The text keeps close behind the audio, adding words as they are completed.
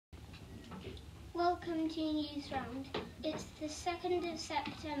Welcome to Newsround. It's the 2nd of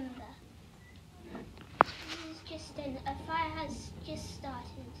September. This is just in. A fire has just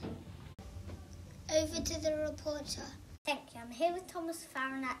started. Over to the reporter. Thank you. I'm here with Thomas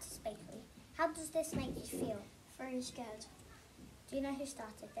Farron at his bakery. How does this make you feel? Very scared. Do you know who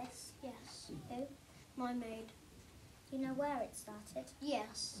started this? Yes. Who? My maid. Do you know where it started?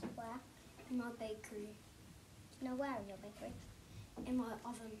 Yes. Where? In my bakery. Do you know where in your bakery? In my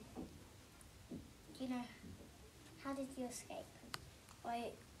oven. Do you know, how did you escape?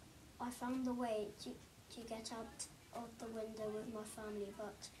 I found a way to get out of the window with my family,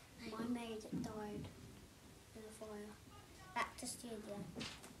 but my maid died in a fire. Back to studio.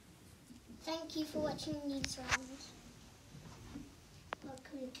 Thank you for watching Newsround.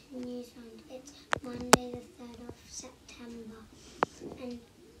 Welcome to Newsround. It's Monday the 3rd of September and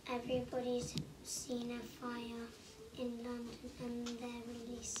everybody's seen a fire in London and they're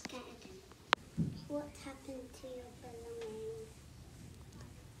really scared. What happened to your belongings?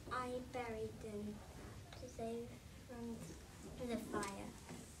 I buried them to save from the fire.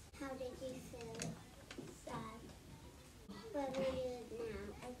 How did you feel? Sad. Where will you live now?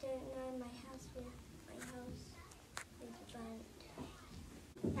 I don't know, my house was burnt.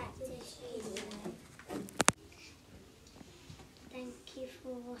 Back to the studio. Thank you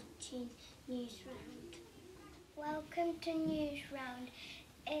for watching Newsround. Welcome to Newsround.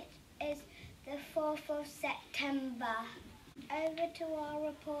 It is the 4th of September. Over to our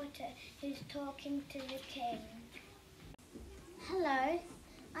reporter who's talking to the King. Hello,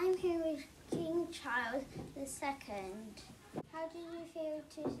 I'm here with King Charles II. How do you feel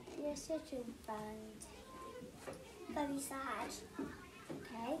to your city burned? Very sad.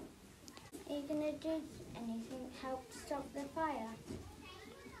 Okay. Are you going to do anything to help stop the fire?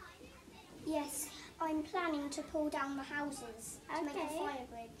 Yes, I'm planning to pull down the houses to make a fire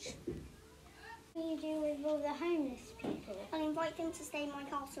bridge. What do you do with all the homeless people? I'll invite them to stay in my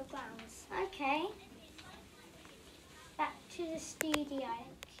castle grounds. Okay. Back to the studio.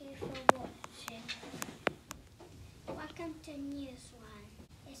 Thank you for watching. Welcome to Newsround.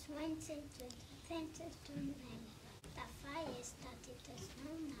 It's Wednesday, the 10th of May. The fire started to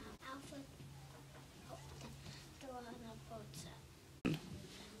snow now. Alfred the reporter.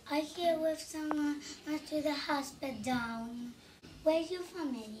 I'm here with someone went to the hospital. Where's your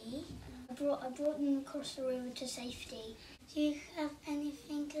family? I brought them across the river to safety. Do you have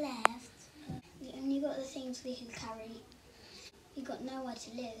anything left? We only got the things we could carry. We got nowhere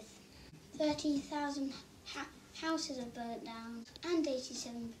to live. 30,000 houses are burnt down and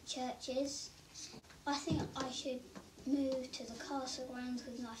 87 churches. I think I should move to the castle grounds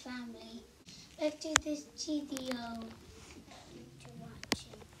with my family. Let's do this GDO.